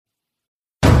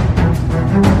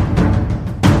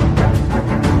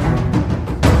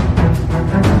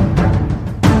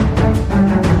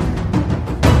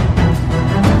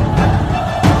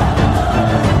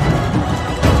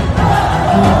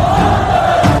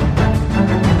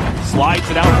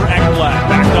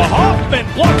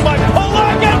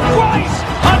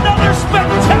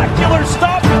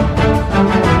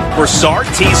Brassard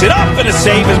tees it up, and a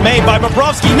save is made by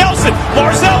Bobrovsky. Nelson,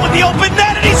 Barzal with the open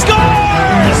net, and he scores!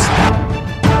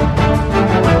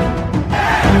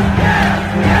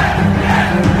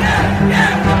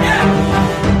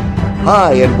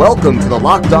 Hi, and welcome to the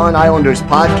Locked On Islanders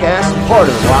podcast, part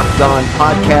of the Locked On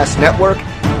Podcast Network,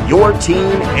 your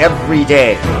team every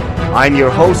day. I'm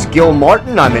your host, Gil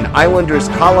Martin. I'm an Islanders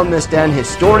columnist and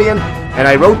historian, and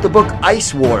I wrote the book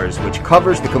Ice Wars, which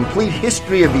covers the complete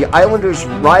history of the Islanders'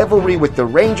 rivalry with the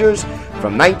Rangers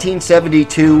from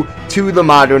 1972 to the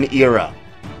modern era.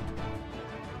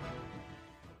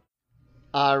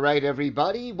 All right,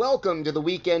 everybody. Welcome to the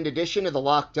weekend edition of the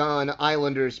Locked On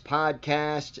Islanders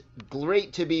podcast.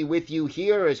 Great to be with you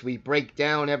here as we break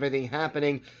down everything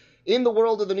happening in the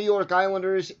world of the New York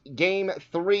Islanders. Game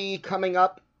 3 coming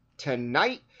up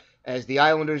tonight as the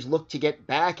Islanders look to get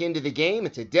back into the game.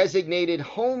 It's a designated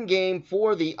home game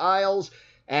for the Isles,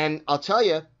 and I'll tell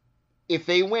you, if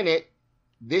they win it,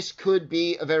 this could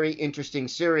be a very interesting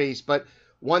series. But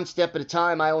one step at a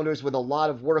time, Islanders with a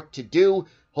lot of work to do.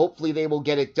 Hopefully they will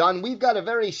get it done. We've got a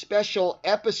very special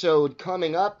episode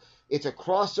coming up. It's a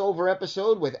crossover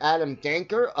episode with Adam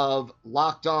Danker of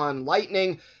Locked On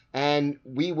Lightning, and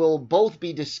we will both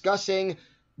be discussing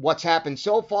what's happened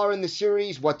so far in the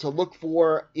series, what to look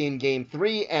for in Game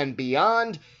 3 and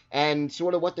beyond, and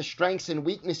sort of what the strengths and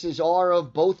weaknesses are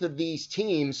of both of these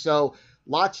teams. So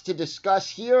lots to discuss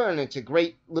here, and it's a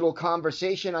great little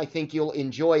conversation. I think you'll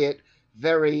enjoy it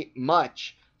very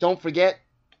much. Don't forget,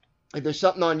 if there's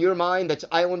something on your mind that's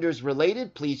Islanders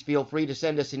related, please feel free to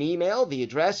send us an email. The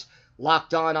address,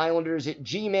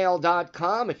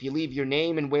 lockedonislanders@gmail.com. If you leave your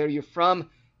name and where you're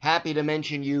from, happy to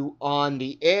mention you on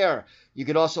the air. You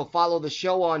could also follow the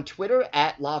show on Twitter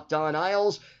at Locked On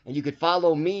Isles, and you could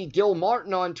follow me, Gil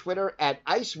Martin, on Twitter at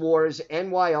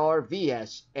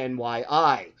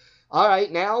IceWarsNYRVSNYI. All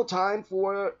right, now time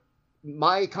for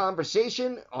my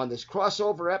conversation on this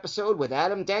crossover episode with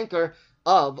Adam Danker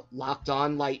of Locked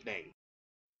On Lightning.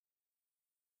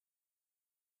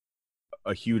 It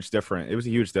was a huge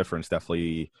difference,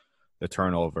 definitely, the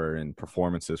turnover and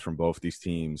performances from both these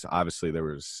teams. Obviously, there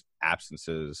was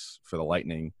absences for the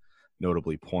Lightning,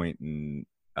 notably Point and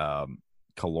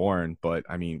Killorn. But,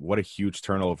 I mean, what a huge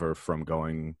turnover from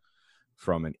going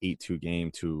from an 8-2 game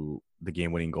to the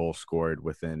game-winning goal scored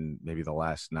within maybe the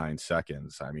last 9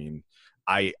 seconds. I mean,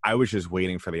 I was just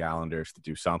waiting for the Islanders to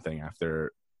do something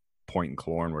after Point and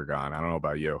Killorn were gone. I don't know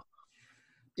about you.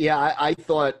 Yeah, I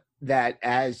thought that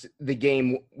as the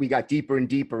game, we got deeper and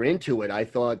deeper into it, I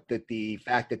thought that the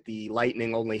fact that the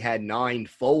Lightning only had 9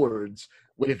 forwards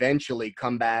would eventually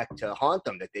come back to haunt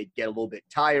them, that they'd get a little bit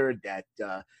tired, that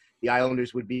the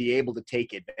Islanders would be able to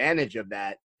take advantage of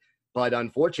that. But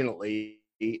unfortunately,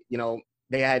 they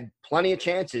had plenty of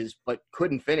chances but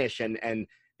couldn't finish, and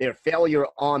their failure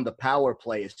on the power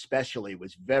play especially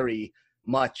was very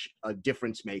much a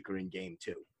difference maker in Game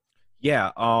 2.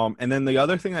 Yeah, and then the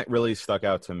other thing that really stuck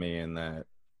out to me, and that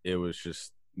it was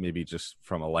just maybe just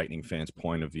from a Lightning fan's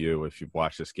point of view, if you've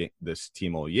watched this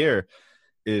team all year,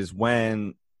 is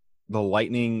when the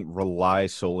Lightning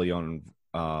relies solely on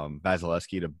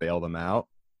Vasilevsky to bail them out,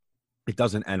 it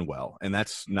doesn't end well. And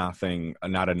that's not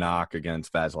a knock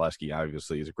against Vasilevsky.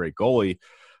 Obviously, he's a great goalie,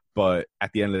 but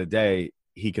at the end of the day,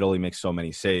 he could only make so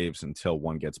many saves until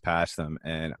one gets past them.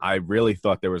 And I really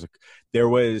thought there was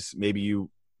maybe you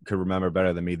could remember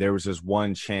better than me. There was this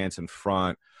one chance in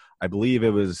front. I believe it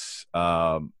was,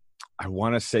 I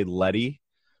want to say Leddy.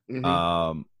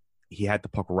 Mm-hmm. He had the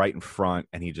puck right in front,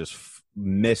 and he just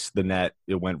missed the net.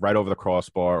 It went right over the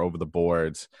crossbar, over the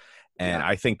boards. And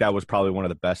I think that was probably one of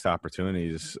the best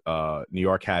opportunities New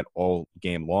York had all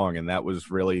game long. And that was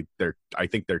really their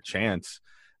chance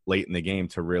late in the game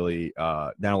to really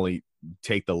not only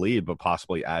take the lead, but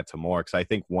possibly add to more. Because I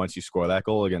think once you score that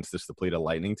goal against this depleted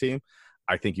Lightning team,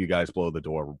 I think you guys blow the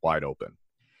door wide open.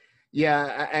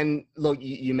 Yeah, and look,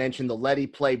 you mentioned the Leddy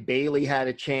play. Bailey had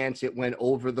a chance. It went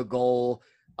over the goal.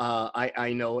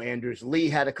 I know Anders Lee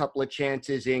had a couple of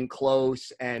chances in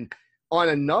close. And on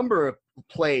a number of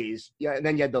plays, and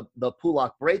then you had the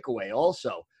Pulock breakaway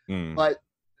also. But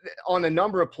on a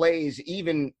number of plays,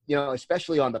 even,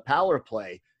 especially on the power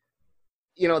play,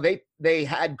 they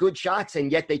had good shots,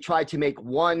 and yet they tried to make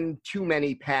one too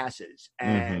many passes.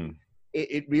 And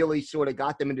it really sort of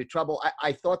got them into trouble.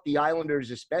 I thought the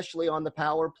Islanders, especially on the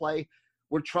power play,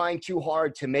 were trying too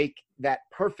hard to make that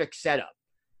perfect setup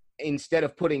instead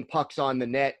of putting pucks on the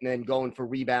net and then going for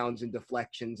rebounds and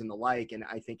deflections and the like. And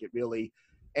I think it really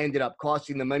ended up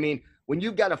costing them. I mean, when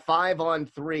you've got a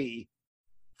 5-on-3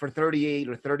 for 38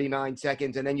 or 39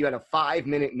 seconds, and then you had a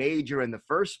 5-minute major in the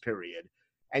first period,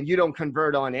 and you don't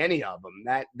convert on any of them,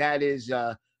 that is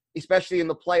especially in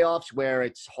the playoffs where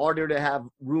it's harder to have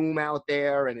room out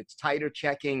there and it's tighter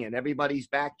checking and everybody's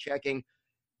back checking.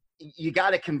 You got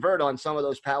to convert on some of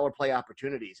those power play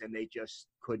opportunities, and they just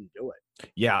couldn't do it.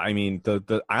 Yeah, I mean,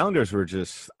 the Islanders were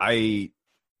just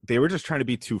they were just trying to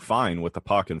be too fine with the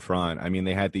puck in front. I mean,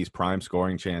 they had these prime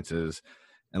scoring chances,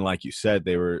 and like you said,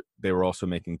 they were also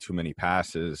making too many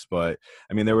passes. But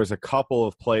I mean, there was a couple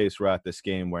of plays throughout this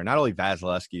game where not only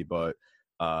Vasilevsky but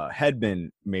Hedman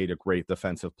made a great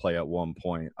defensive play at one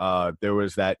point. There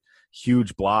was that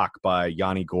huge block by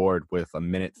Yanni Gourde with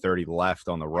 1:30 left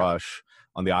on the rush,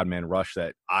 on the odd man rush,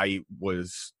 that I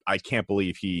can't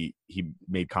believe he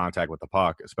made contact with the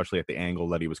puck, especially at the angle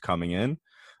that he was coming in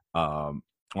on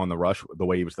the rush, the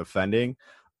way he was defending.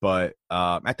 But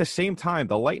at the same time,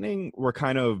 the Lightning were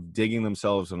kind of digging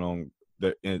themselves in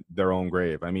their own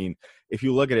grave. I mean, if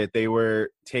you look at it, they were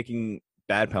taking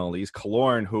bad penalties.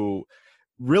 Killorn, who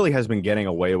really has been getting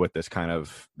away with this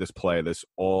play, this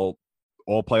all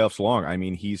playoffs long. I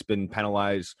mean, he's been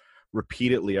penalized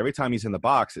repeatedly. Every time he's in the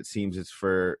box, it seems it's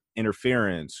for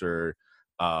interference or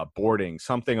boarding,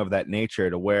 something of that nature,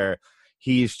 to where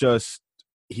he's just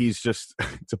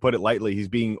to put it lightly, he's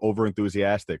being over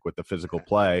enthusiastic with the physical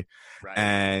play. Right.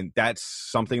 And that's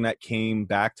something that came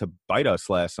back to bite us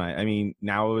last night. I mean,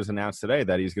 now it was announced today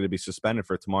that he's going to be suspended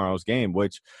for tomorrow's game,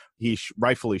 which he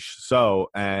rightfully so.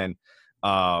 And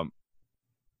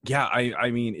yeah,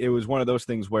 I mean, it was one of those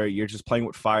things where you're just playing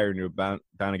with fire and you're bound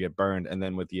to get burned. And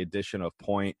then with the addition of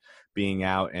Point being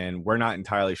out, and we're not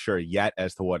entirely sure yet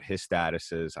as to what his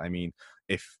status is. I mean,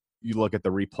 if you look at the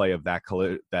replay of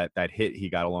that hit he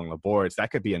got along the boards,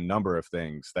 that could be a number of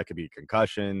things. That could be a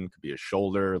concussion, could be a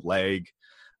shoulder, leg.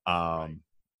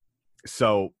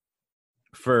 So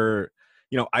for,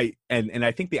 I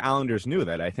think the Islanders knew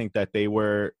that. I think that they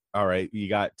were, all right, you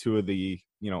got two of the,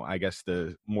 I guess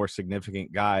the more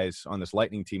significant guys on this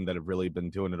Lightning team that have really been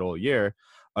doing it all year,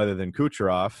 other than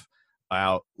Kucherov,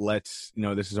 out. Let's,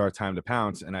 this is our time to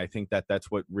pounce. And I think that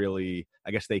that's what really,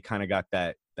 I guess they kind of got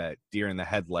that deer in the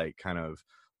headlight kind of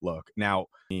look. Now,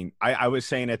 I mean, I was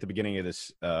saying at the beginning of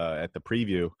this, at the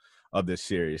preview of this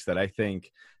series, that I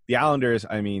think the Islanders,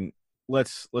 I mean,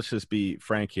 let's just be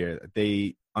frank here.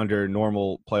 They, under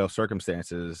normal playoff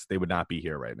circumstances, they would not be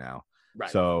here right now. Right.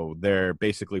 So they're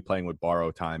basically playing with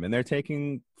borrowed time, and they're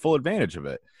taking full advantage of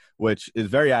it, which is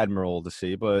very admirable to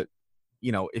see. But,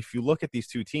 if you look at these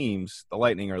two teams, the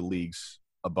Lightning are leagues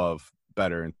above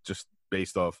better, and just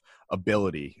based off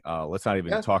ability. Let's not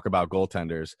even talk about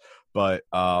goaltenders. But,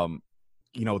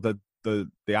 the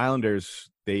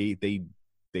Islanders, they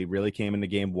really came into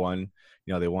game one.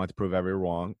 They wanted to prove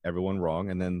everyone wrong.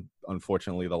 And then,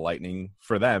 unfortunately, the Lightning,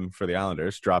 for the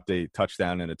Islanders, dropped a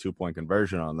touchdown and a 2-point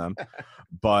conversion on them.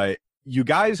 But you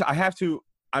guys,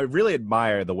 I really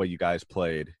admire the way you guys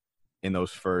played in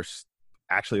those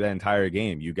that entire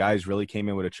game. You guys really came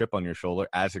in with a chip on your shoulder,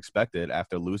 as expected,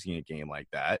 after losing a game like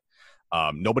that.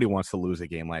 Nobody wants to lose a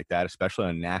game like that, especially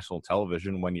on national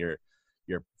television when you're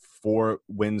 4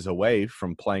 wins away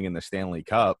from playing in the Stanley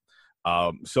Cup.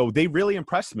 So they really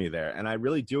impressed me there, and I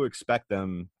really do expect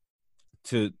them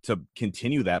to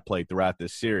continue that play throughout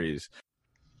this series.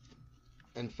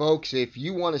 And folks, if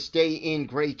you want to stay in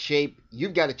great shape,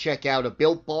 you've got to check out a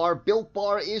Built Bar. Built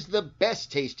Bar is the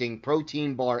best tasting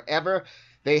protein bar ever.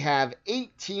 They have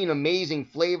 18 amazing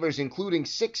flavors, including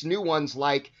 6 new ones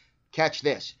like, catch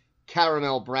this,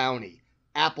 caramel brownie,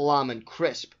 apple almond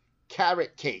crisp,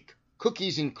 carrot cake,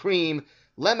 cookies and cream,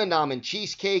 lemon almond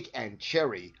cheesecake, and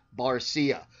cherry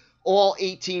barcia. All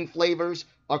 18 flavors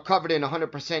are covered in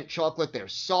 100% chocolate. They're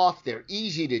soft, they're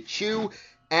easy to chew,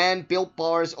 and Built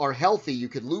Bars are healthy. You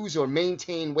could lose or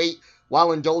maintain weight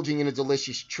while indulging in a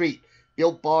delicious treat.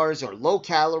 Built Bars are low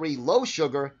calorie, low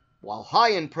sugar, while high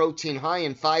in protein, high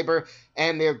in fiber,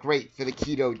 and they're great for the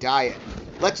keto diet.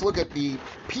 Let's look at the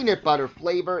peanut butter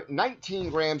flavor.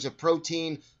 19 grams of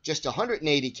protein, just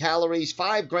 180 calories,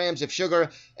 5 grams of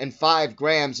sugar, and 5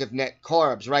 grams of net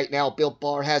carbs. Right now, Built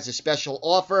Bar has a special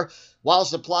offer. While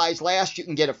supplies last, you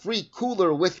can get a free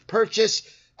cooler with purchase.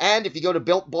 And if you go to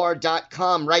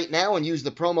BuiltBar.com right now and use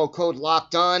the promo code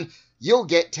LOCKEDON, you'll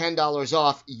get $10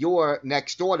 off your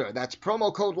next order. That's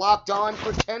promo code LOCKEDON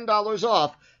for $10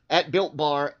 off at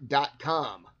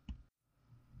BuiltBar.com.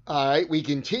 All right, we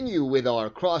continue with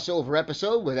our crossover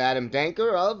episode with Adam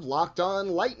Danker of Locked On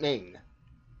Lightning.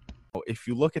 If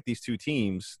you look at these two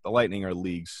teams, the Lightning are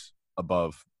leagues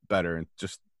above better, and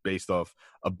just based off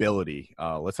ability.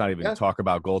 Let's not even talk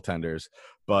about goaltenders.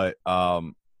 But,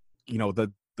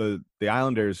 the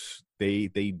Islanders, they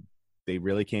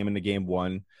really came into game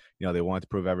one. They wanted to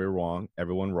prove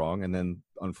everyone wrong. And then,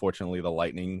 unfortunately, the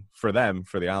Lightning, for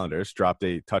the Islanders, dropped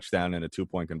a touchdown and a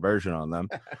 2-point conversion on them.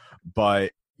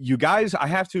 But you guys,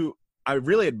 I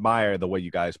really admire the way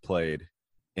you guys played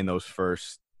in those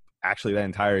actually that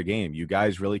entire game. You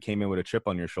guys really came in with a chip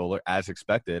on your shoulder, as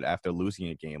expected, after losing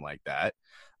a game like that.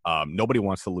 Nobody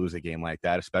wants to lose a game like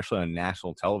that, especially on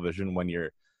national television when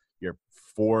you're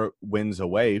 4 wins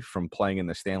away from playing in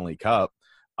the Stanley Cup.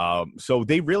 So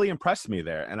they really impressed me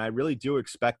there, and I really do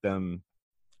expect them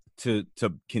to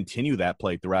continue that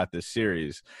play throughout this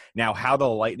series. Now, how the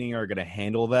Lightning are going to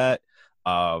handle that,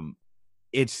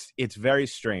 it's very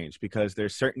strange, because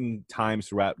there's certain times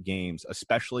throughout games,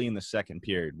 especially in the second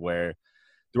period, where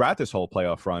throughout this whole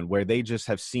playoff run, where they just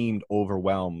have seemed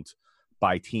overwhelmed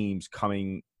by teams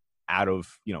coming out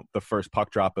of, the first puck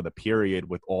drop of the period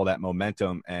with all that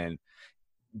momentum. And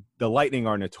the Lightning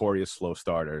are notorious slow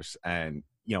starters. And,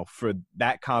 for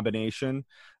that combination,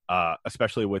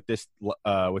 especially with this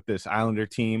Islander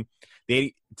team,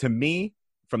 to me,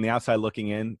 from the outside looking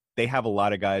in, they have a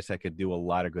lot of guys that could do a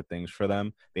lot of good things for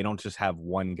them. They don't just have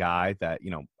one guy that,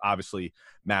 obviously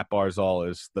Matt Barzal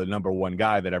is the number one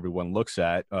guy that everyone looks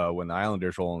at when the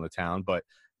Islanders roll into town. But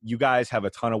you guys have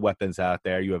a ton of weapons out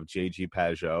there. You have J.G.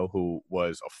 Pageau, who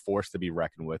was a force to be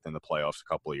reckoned with in the playoffs a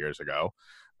couple of years ago.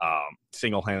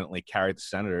 Single-handedly carried the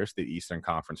Senators to the Eastern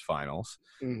Conference Finals.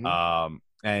 Mm-hmm.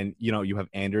 And, you have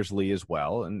Anders Lee as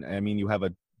well. And, I mean, you have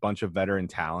a bunch of veteran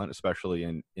talent, especially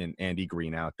in Andy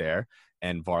Green out there,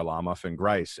 and Varlamov and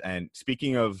Greiss. And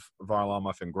speaking of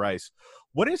Varlamov and Greiss,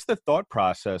 what is the thought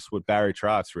process with Barry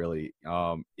Trotz, really?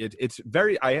 It's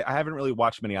very – I haven't really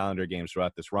watched many Islander games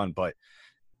throughout this run, but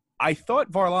I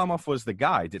thought Varlamov was the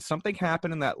guy. Did something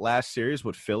happen in that last series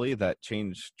with Philly that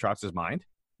changed Trotz's mind?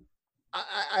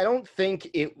 I don't think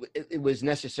it was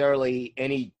necessarily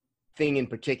anything in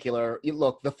particular.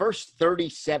 Look, the first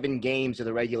 37 games of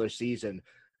the regular season,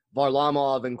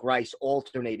 Varlamov and Greiss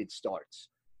alternated starts.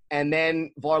 And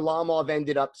then Varlamov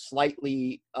ended up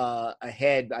slightly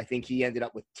ahead. I think he ended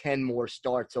up with 10 more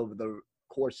starts over the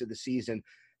course of the season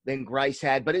than Greiss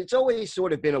had. But it's always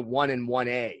sort of been a 1 and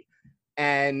 1A.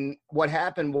 And what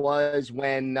happened was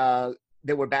when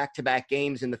there were back-to-back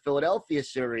games in the Philadelphia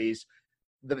series,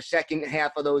 the second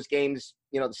half of those games,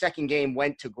 the second game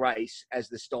went to Greiss as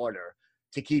the starter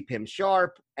to keep him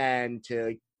sharp and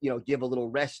to, give a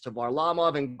little rest to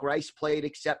Varlamov. And Greiss played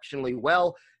exceptionally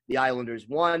well. The Islanders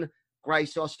won.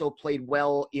 Greiss also played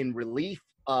well in relief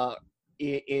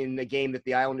in the game that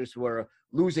the Islanders were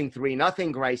losing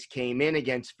 3-0. Greiss came in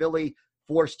against Philly,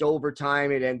 forced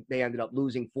overtime, and they ended up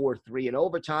losing 4-3 in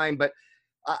overtime. But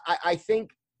I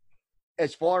think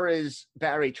as far as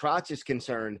Barry Trotz is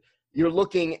concerned, you're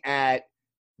looking at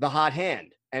the hot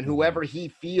hand and whoever he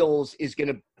feels is going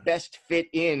to best fit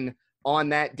in on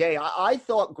that day. I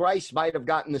thought Greiss might have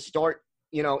gotten the start,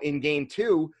 in game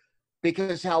 2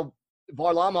 because how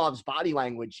Varlamov's body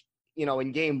language,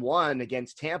 in game 1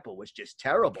 against Tampa was just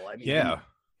terrible. I mean, yeah.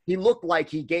 He looked like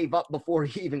he gave up before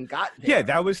he even got there. Yeah,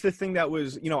 that was the thing that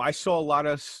was, I saw a lot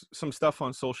of some stuff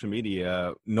on social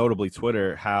media, notably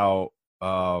Twitter, how,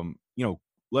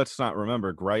 let's not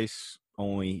remember Greiss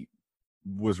only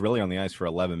was really on the ice for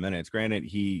 11 minutes. Granted,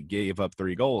 he gave up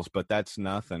 3 goals, but that's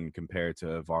nothing compared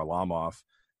to Varlamov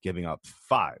giving up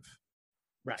 5.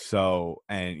 Right. So,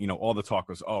 and, all the talk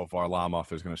was,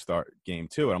 Varlamov is going to start game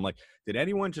 2. And I'm like, did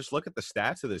anyone just look at the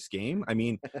stats of this game? I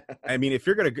mean,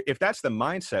 if that's the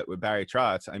mindset with Barry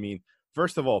Trotz, I mean,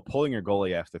 first of all, pulling your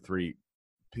goalie after 3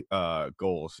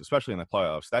 goals, especially in the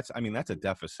playoffs, that's a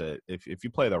deficit. If you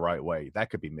play the right way,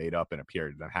 that could be made up in a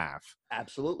period and a half.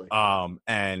 Absolutely.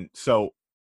 And so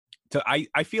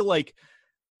I feel like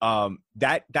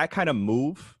that kind of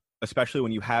move, especially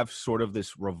when you have sort of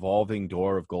this revolving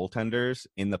door of goaltenders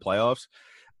in the playoffs,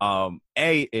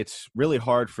 it's really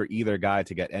hard for either guy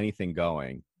to get anything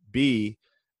going. B,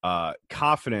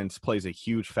 confidence plays a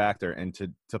huge factor, and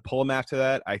to pull him after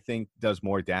that, I think does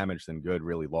more damage than good,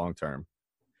 really long term.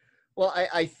 Well,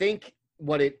 I think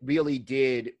what it really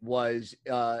did was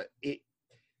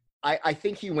I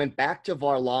think he went back to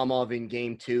Varlamov in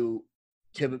game 2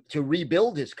 to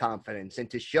rebuild his confidence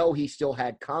and to show he still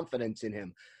had confidence in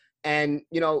him. And,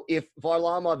 if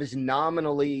Varlamov is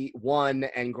nominally 1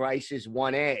 and Greiss is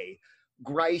 1A,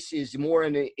 Greiss is more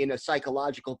in a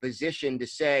psychological position to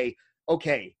say,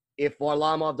 okay, if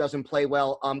Varlamov doesn't play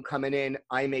well, I'm coming in,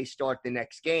 I may start the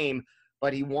next game.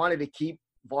 But he wanted to keep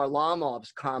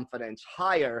Varlamov's confidence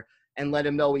higher and let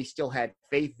him know he still had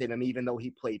faith in him, even though he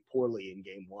played poorly in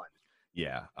game 1.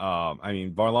 Yeah.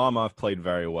 Varlamov played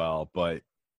very well, but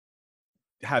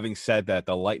having said that,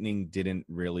 the Lightning didn't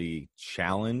really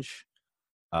challenge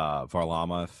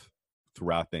Varlamov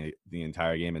throughout the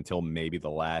entire game until maybe the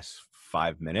last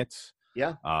 5 minutes.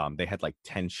 Yeah. They had like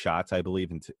 10 shots, I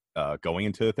believe, into going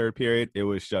into the third period. It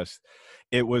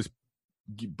was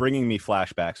bringing me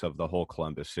flashbacks of the whole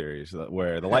Columbus series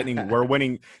where the Lightning were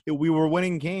winning. We were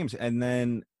winning games,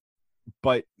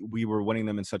 but we were winning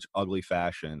them in such ugly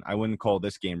fashion. I wouldn't call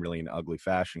this game really an ugly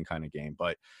fashion kind of game,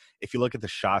 but if you look at the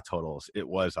shot totals, it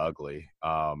was ugly.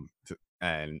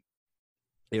 And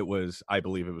it was, I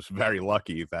believe it was very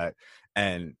lucky that,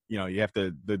 and you have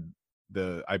to,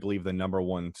 I believe the number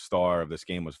one star of this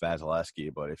game was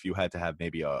Vasilevsky, but if you had to have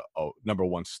maybe a number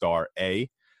one star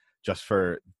just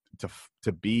to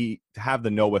have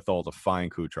the know-withal to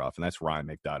find Kucherov, and that's Ryan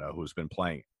McDonough, who's been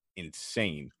playing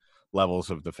insane levels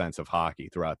of defensive hockey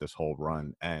throughout this whole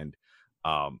run. And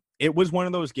it was one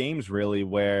of those games really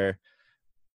where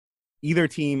either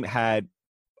team had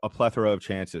a plethora of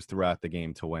chances throughout the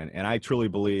game to win. And I truly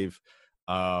believe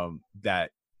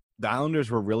that the Islanders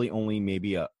were really only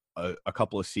maybe a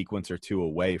couple of sequence or two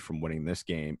away from winning this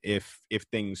game if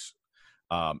the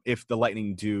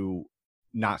Lightning do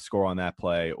not score on that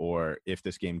play, or if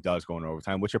this game does go in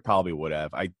overtime, which it probably would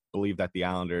have. I believe that the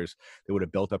Islanders, they would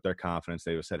have built up their confidence.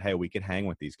 They would have said, hey, we can hang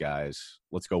with these guys.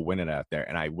 Let's go win it out there.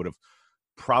 And I would have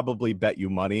probably bet you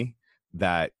money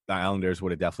that the Islanders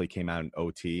would have definitely came out in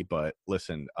OT. But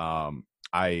listen,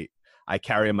 I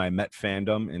carry my Met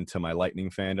fandom into my Lightning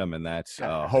fandom, and that's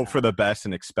hope for the best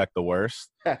and expect the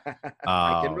worst.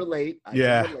 I can relate.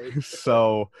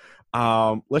 So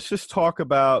let's just talk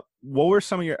about what were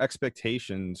some of your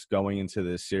expectations going into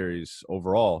this series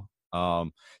overall. How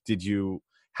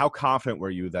confident were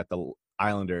you that the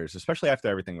Islanders, especially after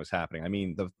everything was happening? I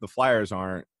mean, the Flyers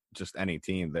aren't just any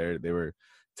team. They were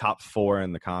top 4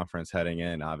 in the conference heading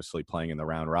in, obviously playing in the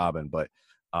round robin. But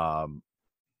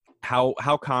how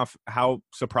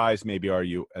surprised maybe are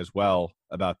you as well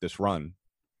about this run?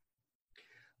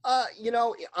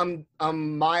 I'm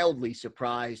mildly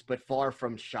surprised, but far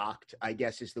from shocked, I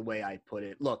guess is the way I put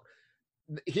it. Look,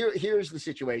 here's the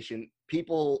situation.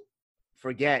 People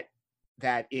forget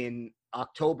that in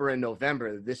October and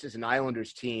November, this is an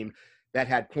Islanders team that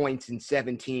had points in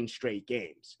 17 straight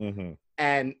games. Mm-hmm.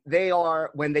 And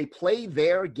when they play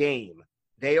their game,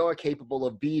 they are capable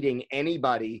of beating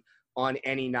anybody on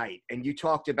any night. And you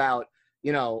talked about,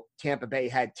 Tampa Bay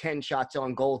had 10 shots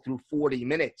on goal through 40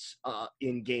 minutes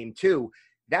in game 2.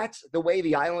 That's the way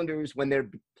the Islanders, when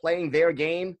they're playing their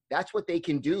game, that's what they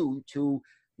can do to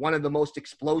one of the most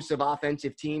explosive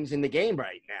offensive teams in the game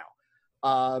right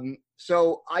now.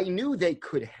 So I knew they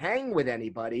could hang with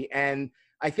anybody. And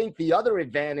I think the other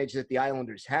advantage that the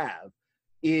Islanders have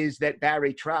is that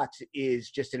Barry Trotz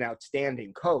is just an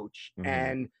outstanding coach. Mm-hmm.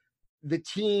 And the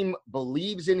team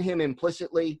believes in him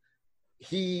implicitly.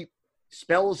 He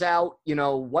spells out,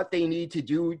 what they need to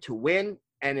do to win.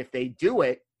 And if they do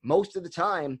it, most of the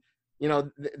time,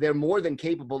 they're more than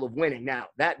capable of winning. Now,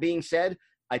 that being said,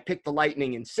 I picked the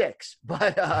Lightning in 6,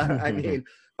 but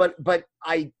but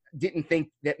I didn't think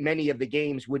that many of the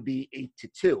games would be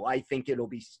 8-2. I think it'll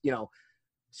be,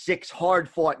 6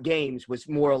 hard-fought games was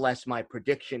more or less my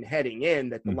prediction heading in,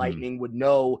 that the Lightning would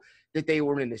know that they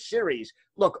were in the series.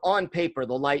 Look, on paper,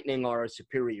 the Lightning are a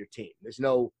superior team. There's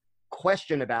no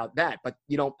question about that, but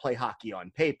you don't play hockey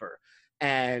on paper.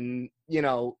 And,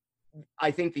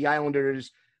 I think the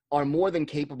Islanders are more than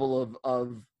capable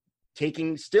of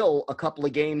taking still a couple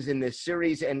of games in this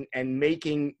series and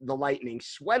making the Lightning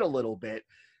sweat a little bit.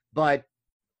 But,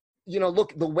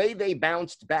 look, the way they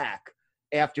bounced back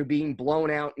after being blown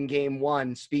out in game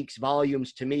 1 speaks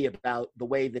volumes to me about the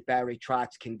way that Barry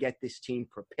Trotz can get this team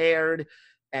prepared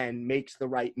and makes the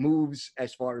right moves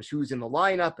as far as who's in the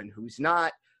lineup and who's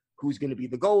not, who's going to be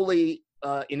the goalie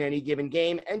in any given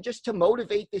game, and just to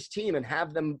motivate this team and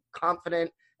have them confident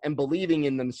and believing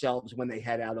in themselves when they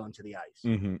head out onto the ice.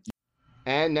 Mm-hmm.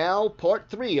 And now, part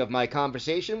 3 of my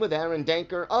conversation with Aaron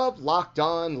Danker of Locked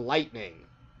On Lightning.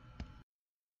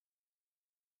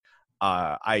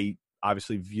 I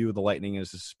obviously view the Lightning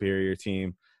as a superior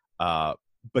team,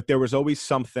 but there was always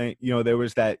something, there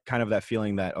was that kind of that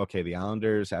feeling that, okay, the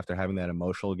Islanders, after having that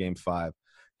emotional game 5,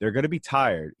 they're going to be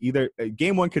tired. Either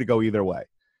game 1 could go either way.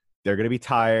 They're going to be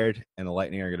tired, and the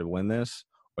Lightning are going to win this,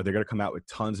 or they're going to come out with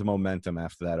tons of momentum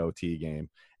after that OT game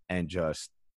and just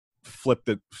flip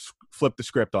the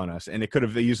script on us. And it could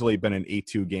have easily been an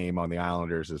 8-2 game on the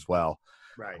Islanders as well.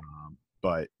 Right.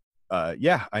 But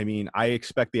I mean, I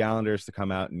expect the Islanders to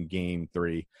come out in game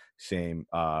 3 same.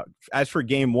 As for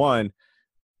game 1,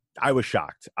 I was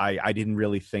shocked. I didn't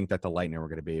really think that the Lightning were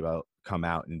going to be able to come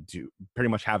out and pretty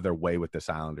much have their way with this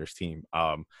Islanders team.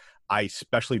 I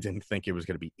especially didn't think it was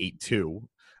going to be 8-2.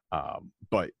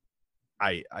 But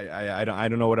I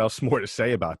don't know what else more to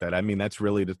say about that. I mean, that's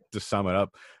really to sum it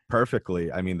up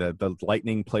perfectly. I mean, the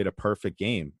Lightning played a perfect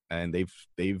game, and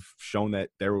they've shown that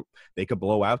they could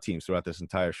blow out teams throughout this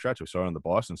entire stretch. We saw it in the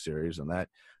Boston series, and that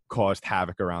caused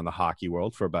havoc around the hockey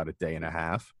world for about a day and a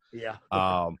half. Yeah.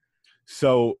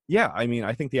 So yeah, I mean,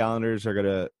 I think the Islanders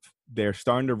they're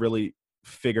starting to really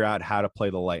figure out how to play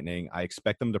the Lightning. I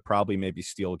expect them to probably maybe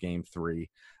steal Game 3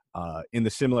 in the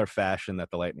similar fashion that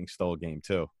the Lightning stole Game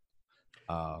 2.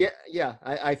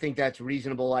 I think that's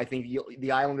reasonable. I think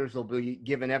the Islanders will be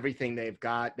given everything they've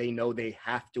got. They know they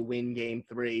have to win Game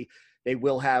 3. They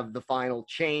will have the final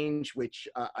change, which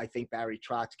I think Barry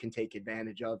Trotz can take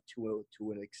advantage of to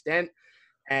an extent.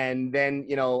 And then,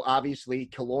 obviously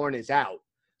Killorn is out.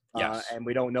 Yes. And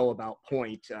we don't know about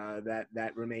Point.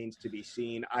 That remains to be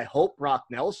seen. I hope Brock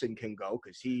Nelson can go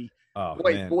because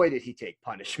boy, did he take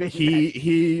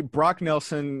punishment. Brock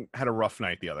Nelson had a rough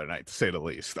night the other night, to say the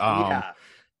least. Yeah.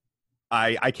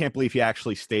 I can't believe he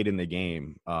actually stayed in the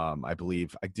game. I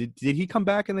believe did he come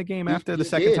back in the game after the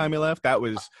second time he left? I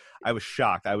was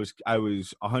shocked. I was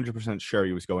 100% sure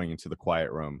he was going into the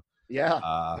quiet room.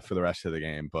 Yeah. For the rest of the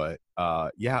game. But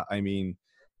yeah, I mean,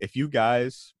 if you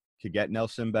guys could get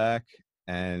Nelson back,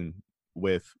 and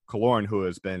with Killorn, who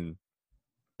has been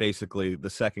basically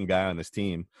the second guy on this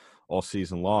team all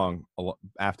season long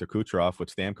after Kucherov,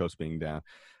 with Stamkos being down,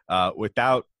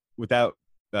 without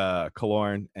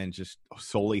Killorn, and just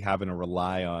solely having to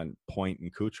rely on Point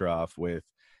and Kucherov, with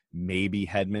maybe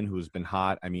Hedman, who's been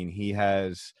hot. I mean, he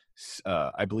has,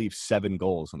 I believe, 7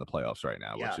 goals in the playoffs right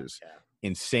now, which is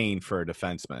insane for a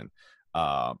defenseman.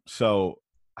 So,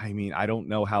 I mean, I don't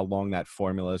know how long that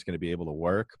formula is going to be able to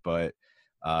work, but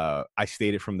I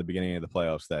stated from the beginning of the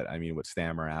playoffs that, I mean, with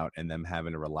Stammer out and them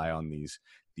having to rely on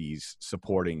these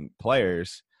supporting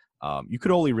players, you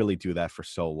could only really do that for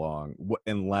so long,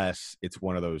 unless it's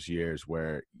one of those years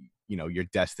where, you're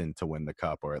destined to win the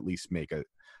cup, or at least make a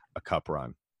cup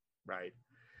run. Right.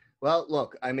 Well,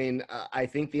 look, I mean, I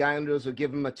think the Islanders will give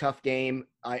them a tough game.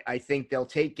 I think they'll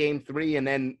take Game 3, and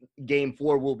then Game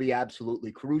 4 will be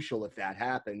absolutely crucial if that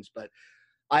happens. But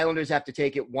Islanders have to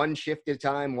take it one shift at a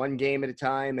time, one game at a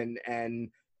time. And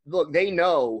look, they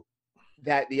know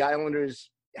that the Islanders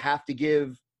have to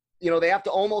give, they have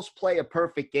to almost play a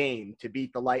perfect game to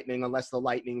beat the Lightning, unless the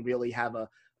Lightning really have a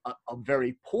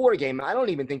very poor game. I don't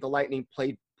even think the Lightning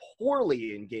played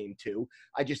poorly in Game 2.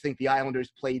 I just think the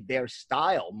Islanders played their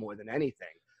style more than anything.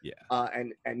 Yeah.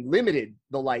 And limited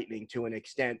the Lightning to an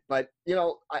extent. But,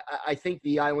 I think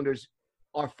the Islanders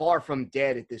are far from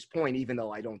dead at this point, even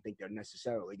though I don't think they're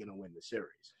necessarily going to win the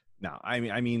series. No, I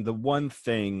mean, the one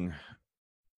thing,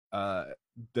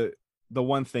 the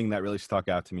one thing that really stuck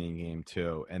out to me in Game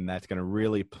 2, and that's going to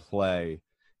really play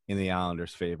in the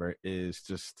Islanders' favor, is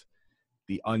just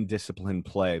the undisciplined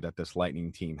play that this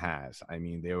Lightning team has. I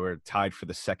mean, they were tied for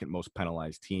the second most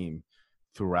penalized team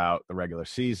throughout the regular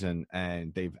season,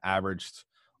 and they've averaged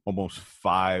almost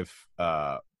 5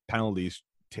 penalties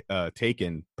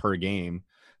taken per game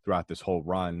throughout this whole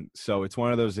run. So it's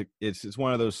one of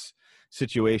those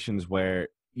situations where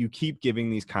you keep giving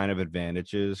these kind of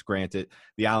advantages. Granted,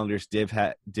 the Islanders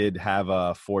did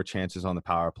have 4 chances on the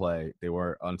power play. They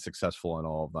were unsuccessful in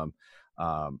all of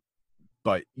them.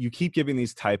 But you keep giving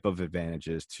these type of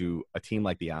advantages to a team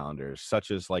like the Islanders, such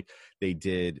as like they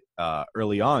did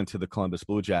early on to the Columbus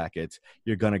Blue Jackets,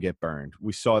 you're going to get burned.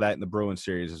 We saw that in the Bruins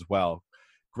series as well.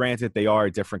 Granted, they are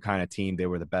a different kind of team. They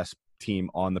were the best team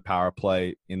on the power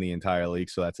play in the entire league,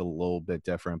 so that's a little bit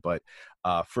different. But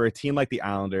for a team like the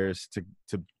Islanders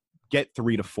to get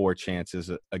 3 to 4 chances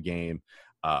a game,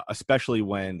 especially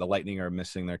when the Lightning are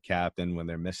missing their captain, when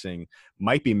they're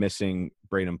might be missing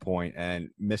Braden Point and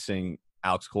missing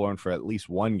Alex Killorn for at least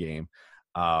one game,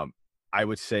 I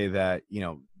would say that,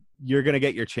 you're going to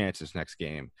get your chances next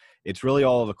game. It's really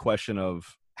all of a question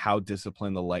of how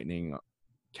disciplined the Lightning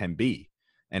can be,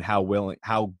 and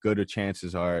how good a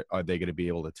chances are they going to be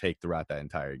able to take throughout that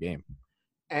entire game.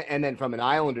 And then from an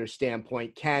Islanders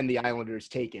standpoint, can the Islanders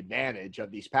take advantage of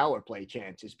these power play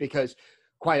chances? Because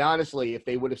quite honestly, if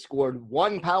they would have scored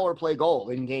 1 power play goal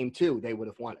in Game 2, they would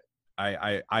have won it.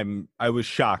 I was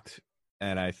shocked,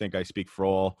 and I think I speak for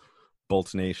all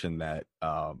Bolts Nation that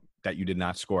you did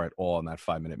not score at all in that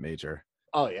 5-minute major.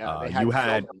 Oh yeah, you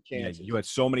had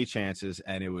so many chances,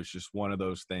 and it was just one of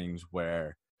those things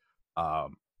where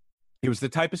it was the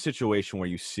type of situation where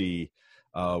you see,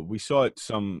 we saw it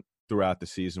some throughout the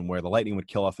season, where the Lightning would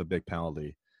kill off a big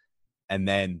penalty, and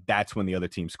then that's when the other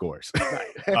team scores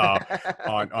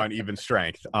on even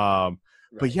strength.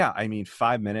 But yeah, I mean,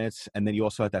 5 minutes, and then you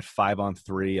also had that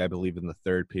 5-on-3, I believe, in the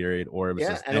third period, or it was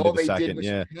the and end all of the they did second. was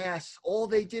Yeah, pass. All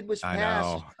they did was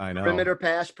pass. I know. Perimeter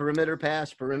pass, perimeter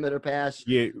pass, perimeter pass.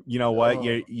 You know what?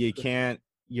 Oh, You can't.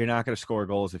 You're not going to score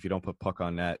goals if you don't put puck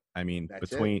on net. I mean,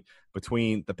 that's it.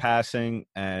 between the passing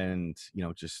and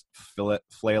just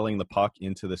flailing the puck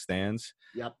into the stands.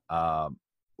 Yep.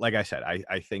 Like I said,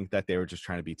 I think that they were just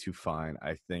trying to be too fine.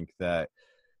 I think that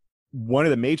one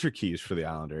of the major keys for the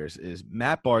Islanders is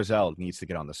Matt Barzal needs to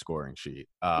get on the scoring sheet.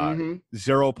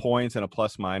 0 points and a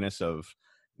plus-minus of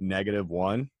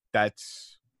 -1.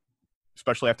 That's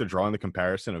especially after drawing the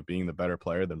comparison of being the better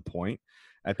player than Point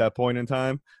at that point in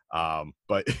time.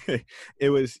 But it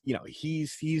was,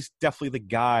 he's definitely the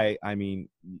guy. I mean,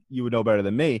 you would know better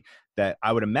than me that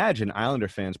I would imagine Islander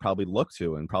fans probably look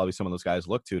to, and probably some of those guys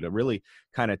look to really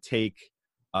kind of take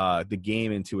the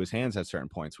game into his hands at certain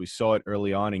points. We saw it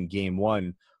early on in game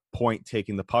 1, Point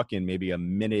taking the puck in maybe a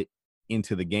minute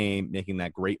into the game, making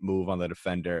that great move on the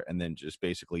defender, and then just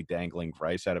basically dangling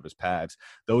Rice out of his pads.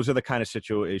 Those are the kind of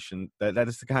situation that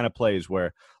is the kind of plays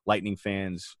where Lightning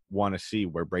fans want to see,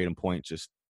 where Braden Point just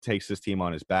takes his team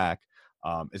on his back.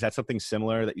 Is that something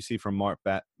similar that you see from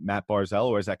Matt Barzal,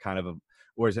 or is that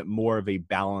or is it more of a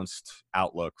balanced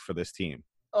outlook for this team?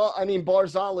 I mean,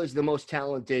 Barzal is the most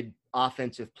talented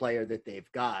offensive player that they've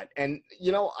got. And,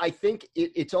 I think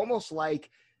it's almost like,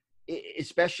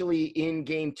 especially in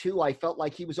game 2, I felt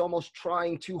like he was almost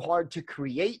trying too hard to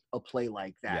create a play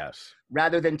like that. Yes.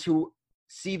 Rather than to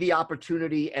see the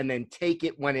opportunity and then take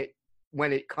it when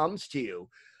it comes to you.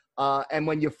 And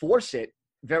when you force it,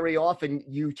 very often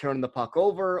you turn the puck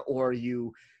over, or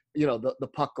the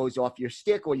puck goes off your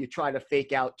stick, or you try to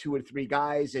fake out 2 or 3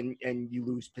 guys and you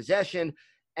lose possession.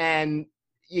 And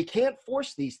you can't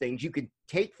force these things. You can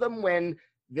take them when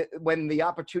the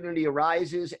opportunity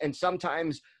arises, and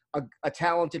sometimes a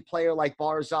talented player like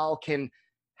Barzal can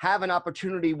have an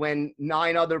opportunity when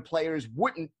 9 other players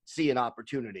wouldn't see an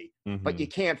opportunity, but you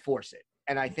can't force it.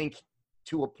 And I think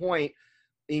to a point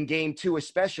in game 2,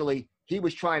 especially, he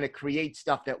was trying to create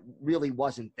stuff that really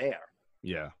wasn't there.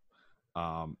 Yeah.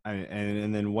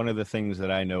 And then one of the things that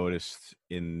I noticed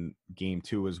in game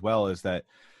 2 as well is that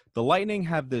the Lightning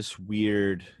have this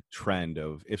weird trend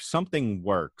of, if something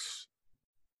works,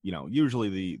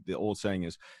 usually the old saying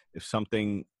is, if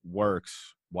something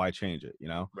works, why change it?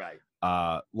 Right.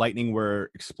 Lightning were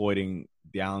exploiting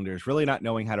the Islanders, really not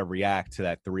knowing how to react to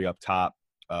that 3 up top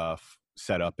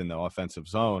setup in the offensive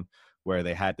zone, where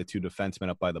they had the 2 defensemen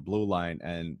up by the blue line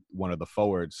and one of the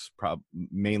forwards,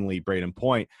 mainly Braden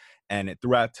Point. And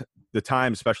throughout the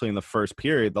time, especially in the first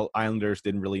period, the Islanders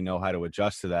didn't really know how to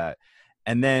adjust to that.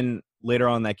 And then later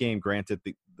on in that game, granted,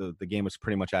 the game was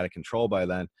pretty much out of control by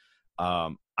then.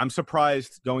 I'm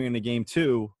surprised going into game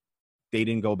 2, they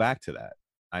didn't go back to that.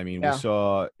 I mean, we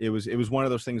saw it was one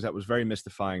of those things that was very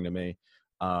mystifying to me.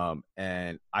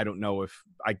 And I don't know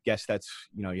I guess that's,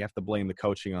 you have to blame the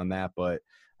coaching on that. But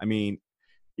I mean,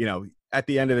 at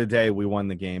the end of the day, we won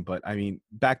the game. But I mean,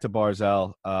 back to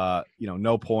Barzal,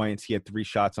 no points. He had 3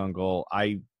 shots on goal.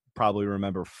 I probably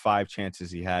remember 5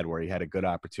 chances he had where he had a good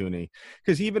opportunity.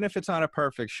 Because even if it's not a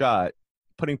perfect shot,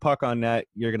 putting puck on net,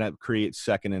 you're going to create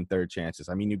second and third chances.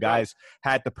 I mean, you guys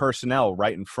had the personnel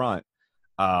right in front,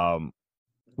 that's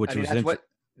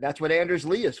what Anders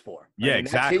Lee is for. Yeah,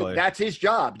 exactly. That's his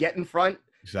job. Get in front,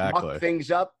 exactly. muck things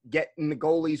up, get in the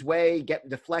goalie's way, get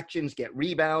deflections, get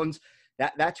rebounds.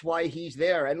 That's why he's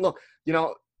there. And look,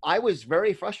 I was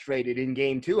very frustrated in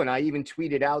game 2, and I even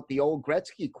tweeted out the old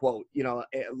Gretzky quote,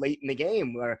 late in the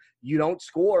game, where you don't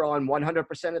score on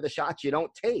 100% of the shots you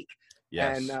don't take.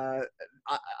 Yes. And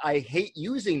I hate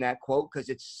using that quote because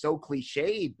it's so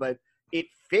cliched, but it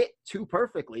fit too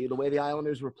perfectly the way the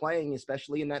Islanders were playing,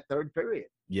 especially in that third period.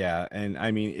 Yeah, and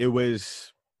I mean, it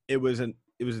was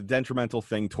a detrimental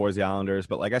thing towards the Islanders.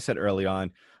 But like I said early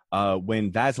on,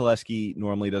 when Vasilevsky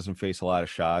normally doesn't face a lot of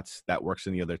shots, that works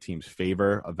in the other team's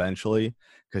favor eventually,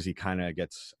 because he kind of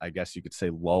gets, I guess you could say,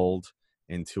 lulled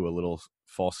into a little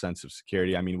false sense of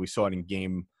security. I mean, we saw it in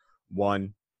game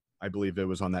 1. I believe it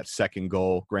was on that second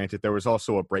goal. Granted, there was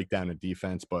also a breakdown in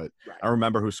defense, but right. I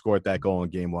remember who scored that goal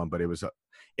in game 1. But it was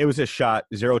a shot,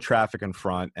 0 traffic in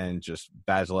front, and just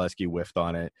Vasilevsky whiffed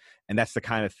on it. And that's the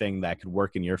kind of thing that could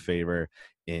work in your favor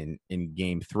in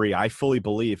game 3. I fully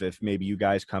believe if maybe you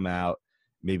guys come out,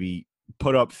 maybe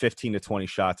put up 15 to 20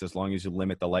 shots, as long as you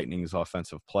limit the Lightning's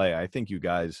offensive play, I think you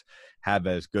guys have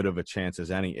as good of a chance as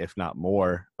any, if not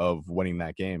more, of winning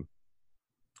that game.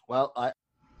 Well,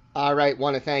 all right,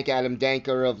 want to thank Adam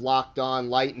Danker of Locked On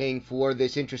Lightning for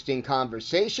this interesting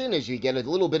conversation, as you get a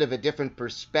little bit of a different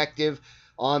perspective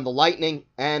on the Lightning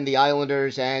and the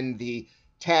Islanders and the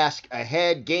task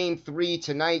ahead. Game 3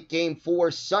 tonight, Game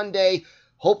 4 Sunday.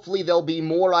 Hopefully there'll be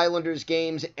more Islanders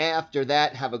games after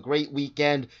that. Have a great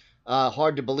weekend.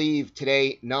 Hard to believe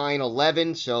today,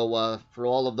 9/11. So for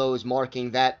all of those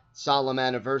marking that solemn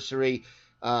anniversary,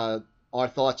 our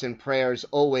thoughts and prayers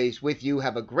always with you.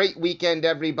 Have a great weekend,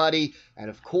 everybody. And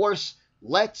of course,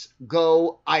 let's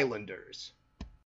go Islanders.